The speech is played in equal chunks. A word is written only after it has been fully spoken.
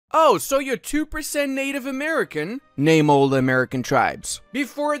Oh, so you're 2% Native American? Name all the American tribes.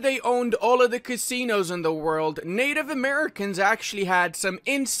 Before they owned all of the casinos in the world, Native Americans actually had some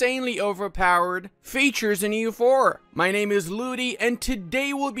insanely overpowered features in EU4. My name is Ludi, and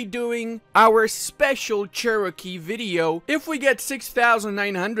today we'll be doing our special Cherokee video. If we get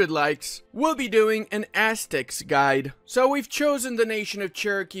 6,900 likes, we'll be doing an Aztecs guide. So we've chosen the nation of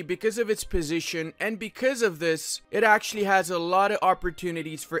Cherokee because of its position, and because of this, it actually has a lot of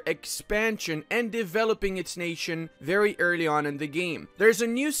opportunities for expansion and developing its nation very early on in the game. There's a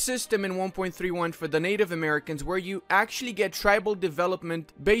new system in 1.31 for the Native Americans where you actually get tribal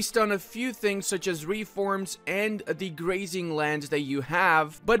development based on a few things such as reforms and the grazing lands that you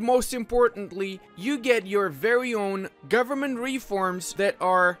have, but most importantly, you get your very own government reforms that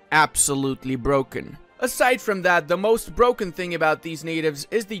are absolutely broken. Aside from that, the most broken thing about these natives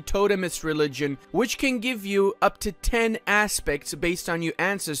is the totemist religion, which can give you up to 10 aspects based on your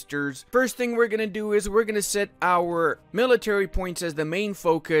ancestors. First thing we're gonna do is we're gonna set our military points as the main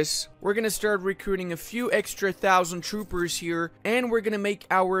focus. We're gonna start recruiting a few extra 1,000 troopers here, and we're gonna make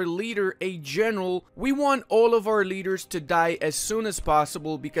our leader a general. We want all of our leaders to die as soon as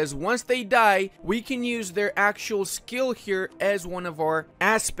possible, because once they die, we can use their actual skill here as one of our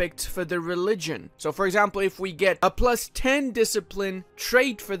aspects for the religion. So for example, if we get a plus 10 discipline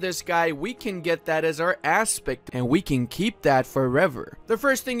trait for this guy, we can get that as our aspect, and we can keep that forever. The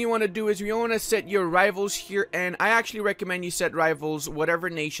first thing you want to do is you want to set your rivals here, and I actually recommend you set rivals whatever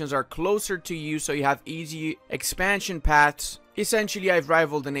nations are closer to you so you have easy expansion paths. Essentially, I've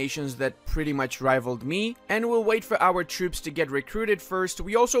rivaled the nations that pretty much rivaled me, and we'll wait for our troops to get recruited first.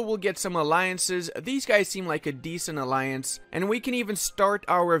 We also will get some alliances. These guys seem like a decent alliance, and we can even start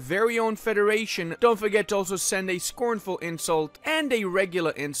our very own federation. Don't forget to also send a scornful insult and a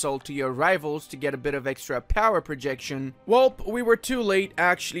regular insult to your rivals to get a bit of extra power projection. Well, we were too late.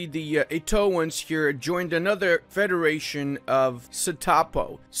 Actually, the Itoans here joined another federation of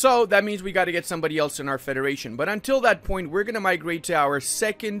Satapo, so that means we got to get somebody else in our federation. But until that point, we're gonna migrate to our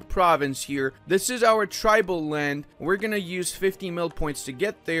second province here. This is our tribal land. We're gonna use 50 mil points to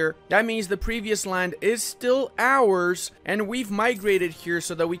get there. That means the previous land is still ours, and we've migrated here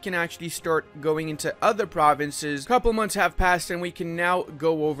so that we can actually start going into other provinces. A couple months have passed, and we can now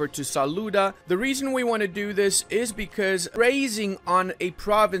go over to Saluda. The reason we want to do this is because raising on a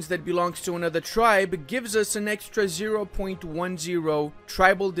province that belongs to another tribe gives us an extra 0.10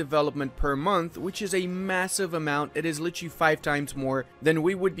 tribal development per month, which is a massive amount. It is literally 5 times more than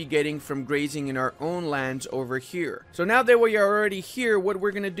we would be getting from grazing in our own lands over here. So now that we are already here, what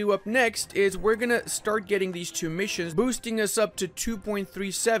we're gonna do up next is we're gonna start getting these 2 missions, boosting us up to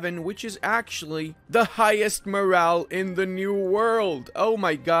 2.37, which is actually the highest morale in the new world. Oh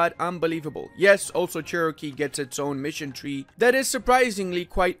my god, unbelievable. Yes, also Cherokee gets its own mission tree that is surprisingly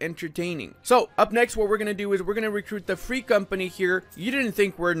quite entertaining. So up next, what we're gonna do is we're gonna recruit the free company here. You didn't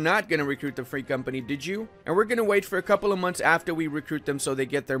think we're not gonna recruit the free company, did you? And we're gonna wait for a couple of months after we recruit them so they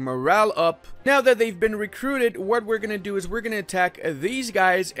get their morale up. Now that they've been recruited, what we're gonna do is we're gonna attack these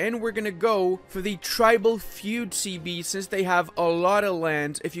guys, and we're gonna go for the tribal feud CB since they have a lot of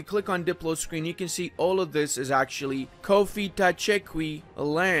lands. If you click on Diplo screen, you can see all of this is actually Kofi Tachekwi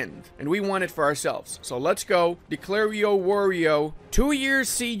land, and we want it for ourselves. So let's go. Declario Wario. 2 years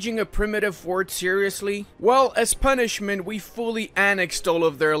sieging a primitive fort, seriously? Well, as punishment, we fully annexed all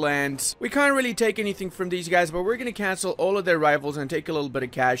of their lands. We can't really take anything from these guys, but we're gonna cancel all of their rivals and take a little bit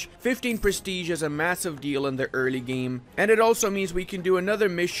of cash. 15 prestige is a massive deal in the early game, and it also means we can do another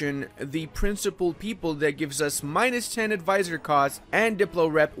mission, the principal people, that gives us -10 advisor costs and Diplo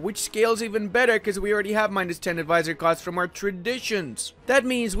rep, which scales even better because we already have -10 advisor costs from our traditions. That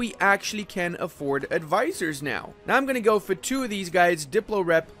means we actually can afford advisors now. Now I'm gonna go for 2 of these guys, Diplo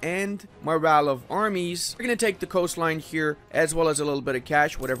rep and morale of armies. We're gonna take the coastline here as well as a little bit of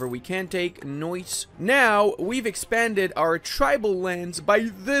cash, whatever we can take. Nice. Now we've expanded our tribal lands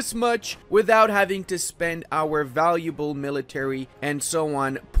by this much without having to spend our valuable military and so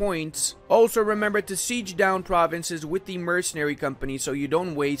on points. Also remember to siege down provinces with the mercenary company so you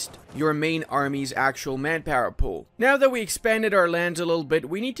don't waste your main army's actual manpower pool. Now that we expanded our lands a little bit,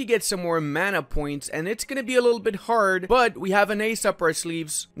 we need to get some more mana points, and it's gonna be a little bit hard, but we have an ace up our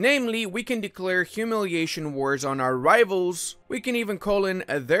sleeves. Namely, we can declare humiliation wars on our rivals. We can even call in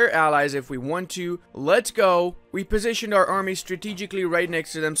their allies if we want to. Let's go. We positioned our army strategically right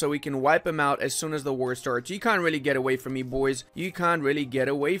next to them so we can wipe them out as soon as the war starts. You can't really get away from me, boys. You can't really get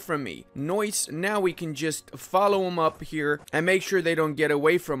away from me. Nice. Now we can just follow them up here and make sure they don't get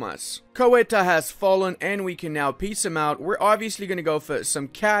away from us. Coeta has fallen and we can now peace them out. We're obviously going to go for some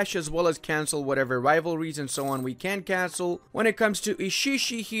cash as well as cancel whatever rivalries and so on we can cancel. When it comes to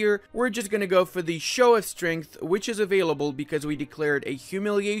Ishishi here, we're just going to go for the show of strength, which is available because we declared a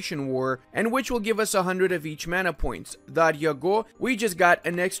humiliation war and which will give us 100 of each mana points. That you go, we just got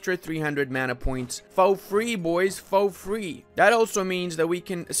an extra 300 mana points for free, boys, for free. That also means that we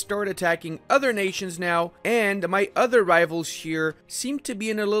can start attacking other nations now, and my other rivals here seem to be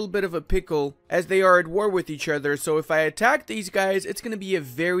in a little bit of a pickle as they are at war with each other. So if I attack these guys, it's going to be a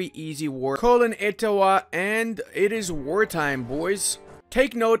very easy war. Colon Etawa, and it is wartime, boys.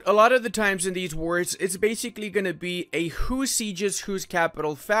 Take note, a lot of the times in these wars, it's basically going to be a who sieges whose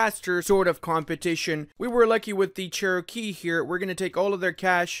capital faster sort of competition. We were lucky with the Cherokee here. We're going to take all of their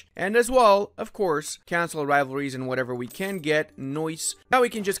cash and as well, of course, cancel rivalries and whatever we can get. Nice. Now we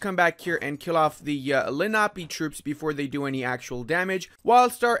can just come back here and kill off the Lenape troops before they do any actual damage,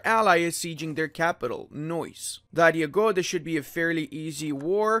 whilst our ally is sieging their capital. Nice. There you go. This should be a fairly easy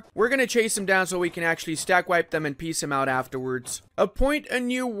war. We're going to chase them down so we can actually stack wipe them and peace them out afterwards. Appoint a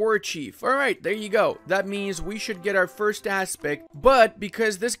new war chief. Alright, there you go. That means we should get our first aspect, but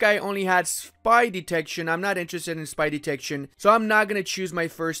because this guy only had spy detection, I'm not interested in spy detection, so I'm not going to choose my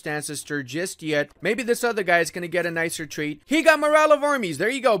first ancestor just yet. Maybe this other guy is going to get a nicer trait. He got morale of armies. There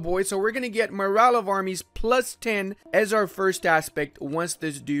you go, boys. So we're going to get morale of armies plus 10 as our first aspect once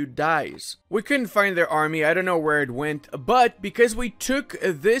this dude dies. We couldn't find their army. I don't know where it went, but because we took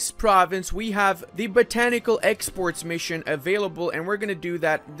this province, we have the botanical exports mission available, and we're going to do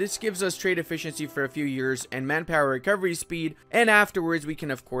that. This gives us trade efficiency for a few years and manpower recovery speed, and afterwards we can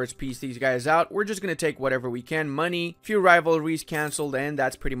of course piece these guys out. We're just going to take whatever we can. Money, few rivalries canceled, and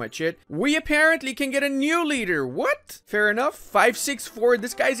that's pretty much it. We apparently can get a new leader. What? Fair enough. 564.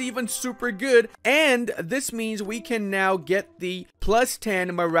 This guy's even super good, and this means we can now get the plus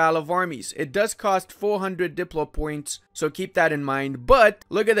 10 morale of armies. It does cost 400 diplo points, so keep that in mind. But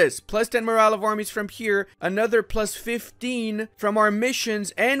look at this, plus 10 morale of armies from here, another plus 15 from our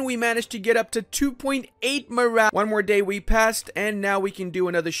missions, and we managed to get up to 2.8 morale. One more day we passed, and now we can do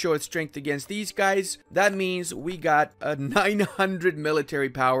another show of strength against these guys. That means we got a 900 military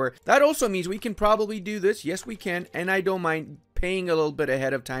power. That also means we can probably do this. Yes, we can, and I don't mind paying a little bit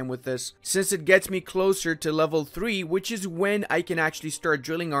ahead of time with this, since it gets me closer to level 3, which is when I can actually start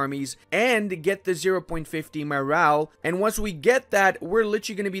drilling armies and get the 0.50 morale. And once we get that, we're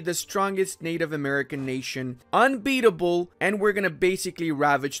literally going to be the strongest Native American nation, unbeatable, and we're going to basically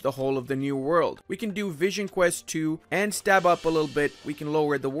ravage the whole of the New World. We can do Vision Quest 2 and stab up a little bit. We can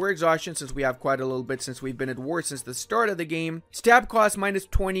lower the war exhaustion since we have quite a little bit since we've been at war since the start of the game. Stab cost minus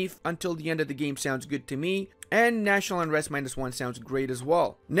 20 until the end of the game sounds good to me. And National Unrest minus 1 sounds great as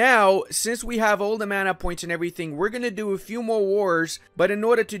well. Now, since we have all the mana points and everything, we're going to do a few more wars. But in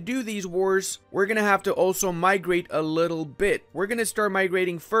order to do these wars, we're going to have to also migrate a little bit. We're going to start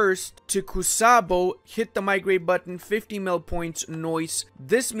migrating first to Kusabo. Hit the migrate button, 50 mil points, noise.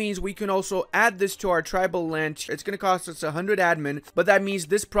 This means we can also add this to our tribal land. It's going to cost us 100 admin, but that means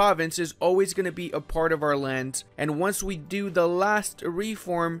this province is always going to be a part of our land. And once we do the last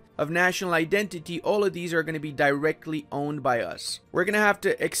reform of national identity, all of these are going to be directly owned by us. We're gonna have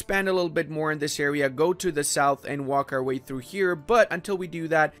to expand a little bit more in this area, go to the south and walk our way through here, but until we do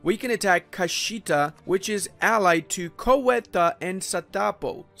that, we can attack Kashita, which is allied to Coeta and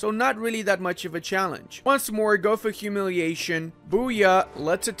Satapo, so not really that much of a challenge. Once more, go for humiliation. Booyah,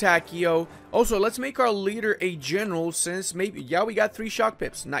 let's attack Yo. Also, let's make our leader a general, since maybe, yeah, we got 3 shock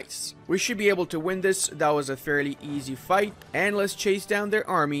pips. Nice. We should be able to win this. That was a fairly easy fight. And let's chase down their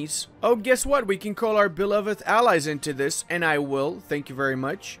armies. Oh, guess what? We can call our beloved allies into this, and I will. Thank you very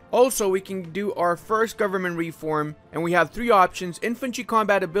much. Also, we can do our first government reform, and we have 3 options: infantry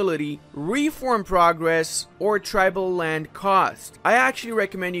combat ability, reform progress, or tribal land cost. I actually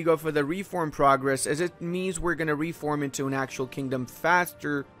recommend you go for the reform progress, as it means we're going to reform into an actual kingdom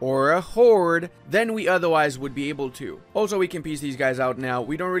faster, or a horde, than we otherwise would be able to. Also, we can piece these guys out now.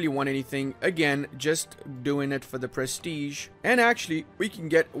 We don't really want anything. Again, just doing it for the prestige. And actually, we can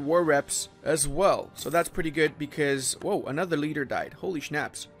get war reps as well. So that's pretty good because, whoa, another leader died. Holy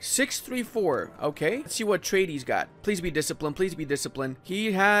snaps. 634. Okay. Let's see what trait he's got. Please be disciplined. Please be disciplined.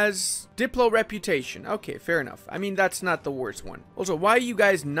 He has Diplo reputation. Okay, fair enough. I mean, that's not the worst one. Also, why are you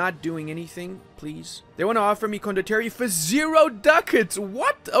guys not doing anything? Please. They want to offer me condottieri for 0 ducats.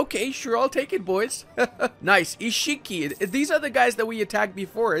 What? Okay, sure, I'll take it, boys. Nice. Ishiki. These are the guys that we attacked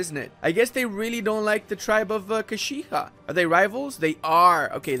before, isn't it? I guess they really don't like the tribe of Kashiha. Are they rivals? They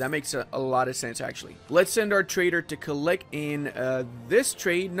are. Okay, that makes a lot of sense, actually. Let's send our trader to collect in this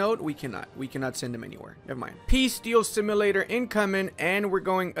trade node. We cannot send him anywhere. Never mind. Peace deal simulator incoming, and we're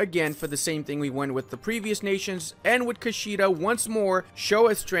going again for the same thing we went with the previous nations and with Kushida once more. Show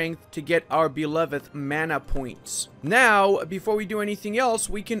us strength to get our beloved mana points. Now, before we do anything else,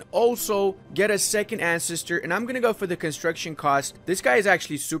 we can also get a second ancestor, and I'm gonna go for the construction cost. This guy is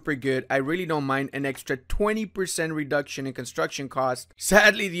actually super good. I really don't mind an extra 20% reduction in construction cost.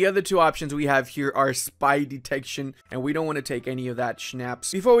 Sadly, the other two options we have here are spy detection, and we don't want to take any of that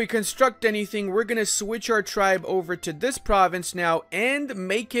schnaps. Before we construct anything, we're gonna switch our tribe over to this province now and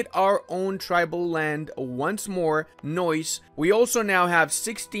make it our own tribal land once more. Noise. We also now have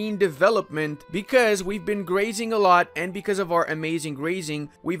 16 development because we've been grazing a lot, and because of our amazing grazing,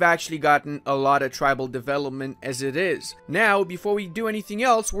 we've actually gotten a lot of tribal development as it is. Now, before we do anything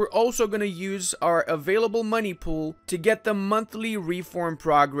else, we're also going to use our available money pool to get the monthly reform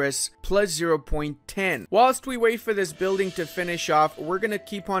progress plus 0.10. Whilst we wait for this building to finish off, we're going to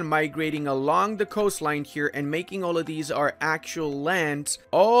keep on migrating along the coastline here and making all of these our actual lands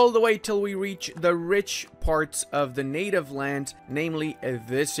all the way till we reach the rich parts of the native lands, namely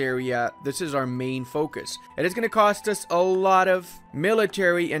this area. This is our main focus. It is going to cost us a lot of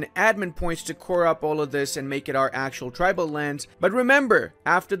military and admin points to core up all of this and make it our actual tribal lands. But remember,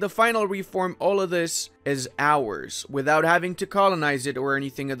 after the final reform, all of this is ours without having to colonize it or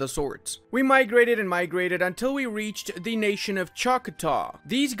anything of the sorts. We migrated and migrated until we reached the nation of Choctaw.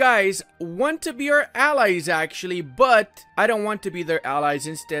 These guys want to be our allies actually, but I don't want to be their allies.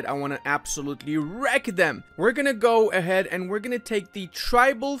 Instead, I want to absolutely wreck them. We're gonna go ahead and we're gonna take the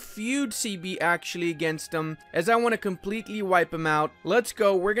tribal feud CB actually against them, as I want to completely wipe them out. Let's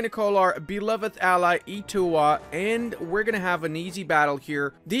go. We're gonna call our beloved ally Ituwa, and we're gonna have an easy battle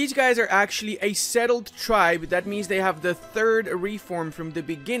here. These guys are actually a settled tribe. That means they have the third reform from the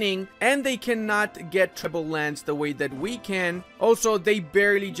beginning, and they cannot get tribal lands the way that we can. Also, they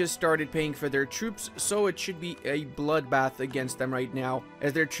barely just started paying for their troops, so it should be a bloodbath against them right now,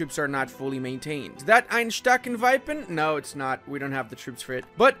 as their troops are not fully maintained. Is that Einstackenweipen? No, it's not. We don't have the troops for it,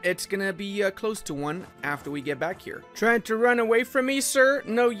 but it's gonna be close to one after we get back here. Trying to run away from me, sir?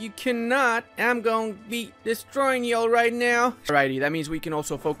 No, you cannot. I'm gonna be destroying y'all right now. Alrighty, that means we can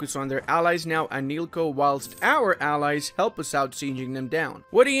also focus on their allies now, Anilko, whilst our allies help us out sieging them down.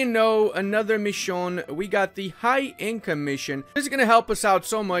 What do you know? Another mission. We got the high income mission. This is gonna help us out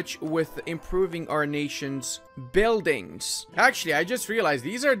so much with improving our nation's buildings. Actually, I just realized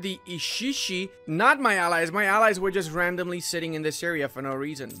these are the Ishishi, not my allies. My allies were just randomly sitting in this area for no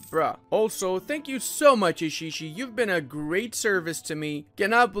reason. Bruh. Also, thank you so much, Ishishi. You've been a great service to me.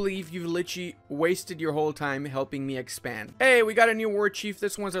 Cannot believe you've literally wasted your whole time helping me expand. Hey, we got a new war chief.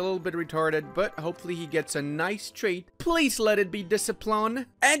 This one's a little bit retarded, but hopefully he gets a nice trait. Please let it be discipline.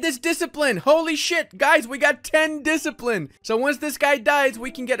 And it's discipline. Holy shit, guys, we got 10 discipline. So once this guy dies,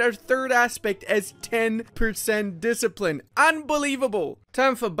 we can get our third aspect as 10% discipline. Unbelievable.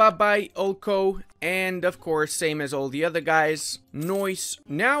 Time for bye-bye, Ulko. And of course, same as all the other guys. Noise.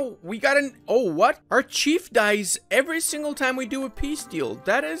 Now we got an... Oh, what? Our chief dies every single time we do a peace deal.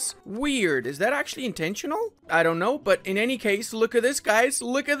 That is weird. Is that actually intentional? I don't know. But in any case, look at this, guys.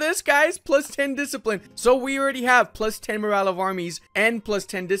 Look at this, guys. Plus 10 discipline. So we already have plus 10 morale of armies and plus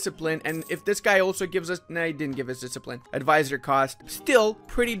 10 discipline. And if this guy also gives us... Nah, he didn't give us discipline. Advisor cost. Still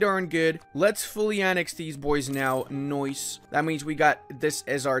pretty darn good. Let's fully annex these boys now. Noise. That means we got this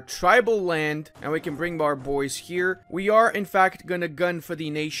as our tribal land. And we can bring our boys here. We are, in fact, gonna gun for the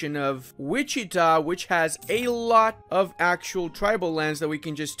nation of Wichita, which has a lot of actual tribal lands that we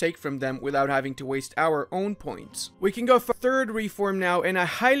can just take from them without having to waste our own points. We can go for third reform now, and I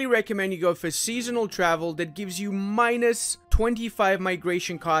highly recommend you go for seasonal travel that gives you minus 25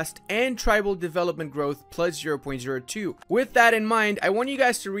 migration cost and tribal development growth plus 0.02. With that in mind, I want you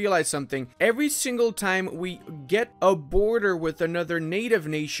guys to realize something. Every single time we get a border with another native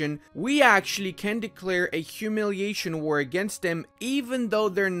nation, we actually can declare a humiliation war against them, even though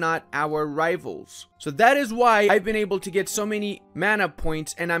they're not our rivals. So that is why I've been able to get so many mana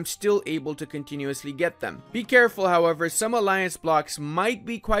points, and I'm still able to continuously get them. Be careful, however, some alliance blocks might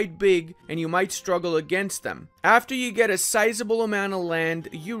be quite big and you might struggle against them. after you get a sizable amount of land,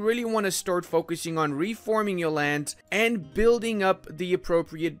 you really want to start focusing on reforming your lands and building up the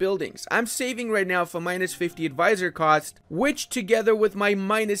appropriate buildings. I'm saving right now for minus 50 advisor cost, which together with my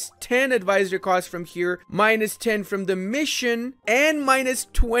minus 10 advisor cost from here, minus 10 from the mission, and minus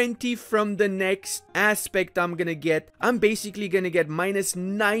 20 from the next aspect I'm gonna get, I'm basically gonna get minus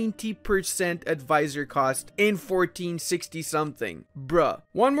 90% advisor cost in 1460 something. Bruh.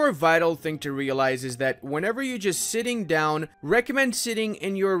 One more vital thing to realize is that whenever you're just sitting down, recommend sitting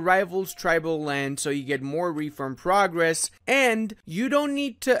in your rival's tribal land so you get more reform progress, and you don't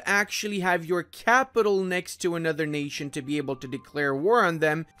need to actually have your capital next to another nation to be able to declare war on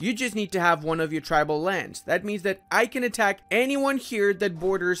them. You just need to have one of your tribal lands. That means that I can attack anyone here that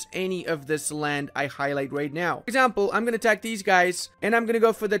borders any of this land I highlight right now. For example, I'm gonna attack these guys, and I'm gonna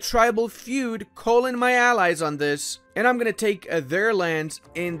go for the tribal feud, calling my allies on this, and I'm gonna take their lands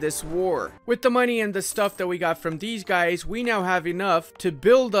in this war. With the money and the stuff that we got from these guys, we now have enough to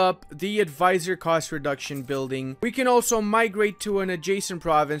build up the advisor cost reduction building. We can also migrate to an adjacent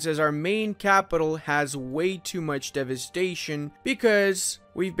province as our main capital has way too much devastation because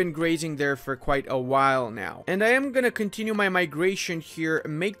we've been grazing there for quite a while now. And I am gonna continue my migration here,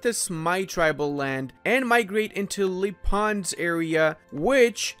 make this my tribal land, and migrate into Lipan's area,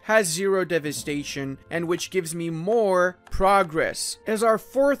 which has 0 devastation and which gives me more progress. As our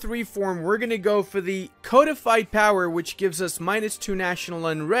 4th reform, we're gonna go for the codified power, which gives us minus 2 national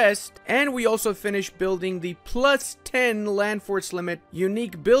unrest, and we also finish building the plus 10 land force limit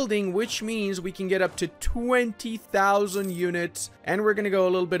unique building, which means we can get up to 20,000 units, and we're gonna go a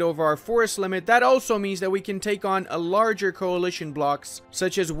little bit over our forest limit. That also means that we can take on a larger coalition blocks,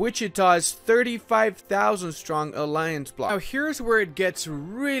 such as Wichita's 35,000 strong alliance block. Now here's where it gets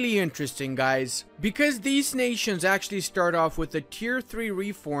really interesting, guys. Because these nations actually start off with a tier 3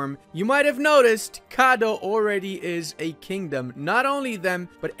 reform, you might have noticed Cradle already is a kingdom. Not only them,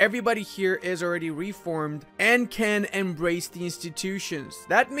 but everybody here is already reformed and can embrace the institutions.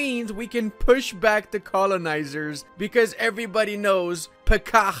 That means we can push back the colonizers because everybody knows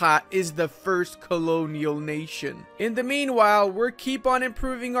Publica is the first colonial nation. In the meanwhile, we'll keep on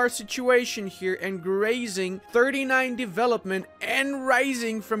improving our situation here and grazing 39 development and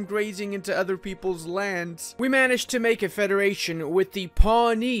rising from grazing into other people's lands. We managed to make a federation with the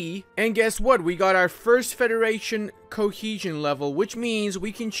Pawnee, and guess what? We got our first federation cohesion level, which means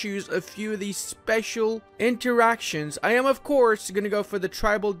we can choose a few of these special interactions. I am of course gonna go for the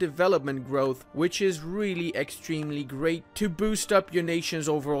tribal development growth, which is really extremely great to boost up your nation's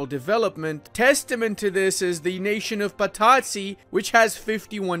overall development. Testament to this is the nation of Patazzi, which has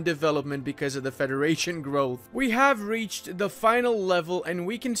 51 development because of the federation growth. We have reached the final level and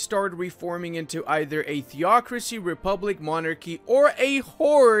we can start reforming into either a theocracy, republic, monarchy, or a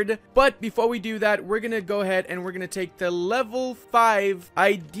horde. But before we do that, we're gonna go ahead and we're gonna take the level 5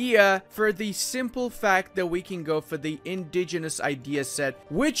 idea for the simple fact that we can go for the indigenous idea set,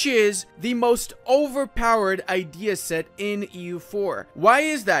 which is the most overpowered idea set in EU4. Why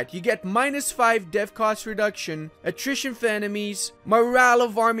is that? You get minus 5 dev cost reduction, attrition for enemies, morale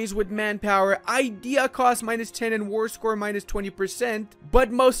of armies with manpower, idea cost minus 10 and war score minus 20%,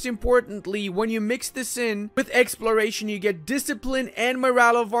 but most importantly, when you mix this in with exploration, you get discipline and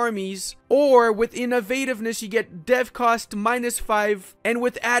morale of armies, or with innovativeness, you get dev cost minus 5, and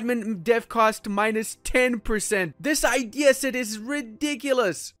with admin dev cost minus 10%. This idea set is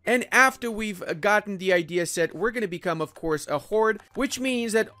ridiculous. And after we've gotten the idea set, we're going to become, of course, a horde, which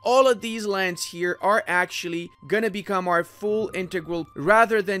means that all of these lands here are actually going to become our full integral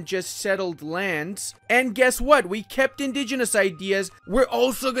rather than just settled lands. And guess what? We kept indigenous ideas. We're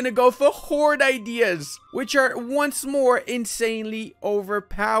also going to go for horde ideas, which are once more insanely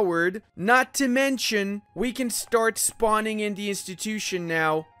overpowered. Not to mention, we can start spawning in the institution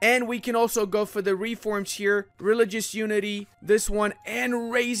now, and we can also go for the reforms here, religious unity, this one,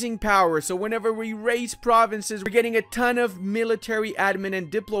 and raising power. So whenever we raise provinces, we're getting a ton of military admin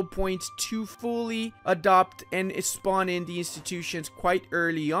and diplo points to fully adopt and spawn in the institutions quite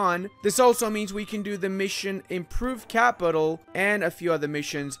early on. This also means we can do the mission improve capital and a few other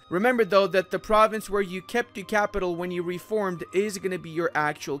missions. Remember though that the province where you kept your capital when you reformed is going to be your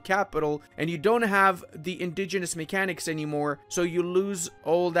actual capital, and you don't have the indigenous mechanics anymore, so you lose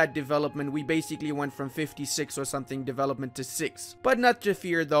all that development. We basically went from 56 or something development to 6. But not to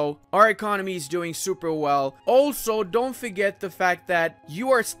fear though, our economy is doing super well. Also, don't forget the fact that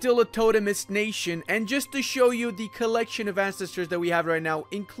you are still a totemist nation, and just to show you the collection of ancestors that we have right now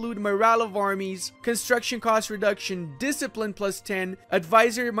include morale of armies, construction cost reduction, discipline plus 10,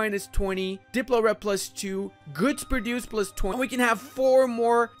 advisor minus 20, diplo rep plus 2, goods produced plus 20. We can have 4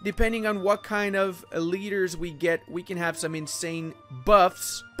 more depending on what kind of leaders we get, we can have some insane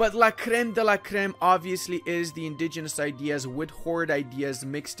buffs. But la creme de la creme obviously is the indigenous ideas with Horde ideas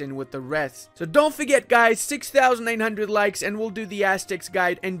mixed in with the rest. So don't forget guys, 6,900 likes and we'll do the Aztecs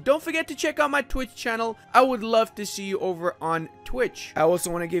guide. And don't forget to check out my Twitch channel. I would love to see you over on Twitch. I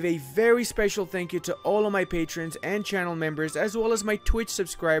also want to give a very special thank you to all of my patrons and channel members, as well as my Twitch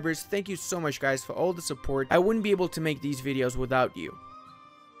subscribers. Thank you so much guys for all the support. I wouldn't be able to make these videos without you.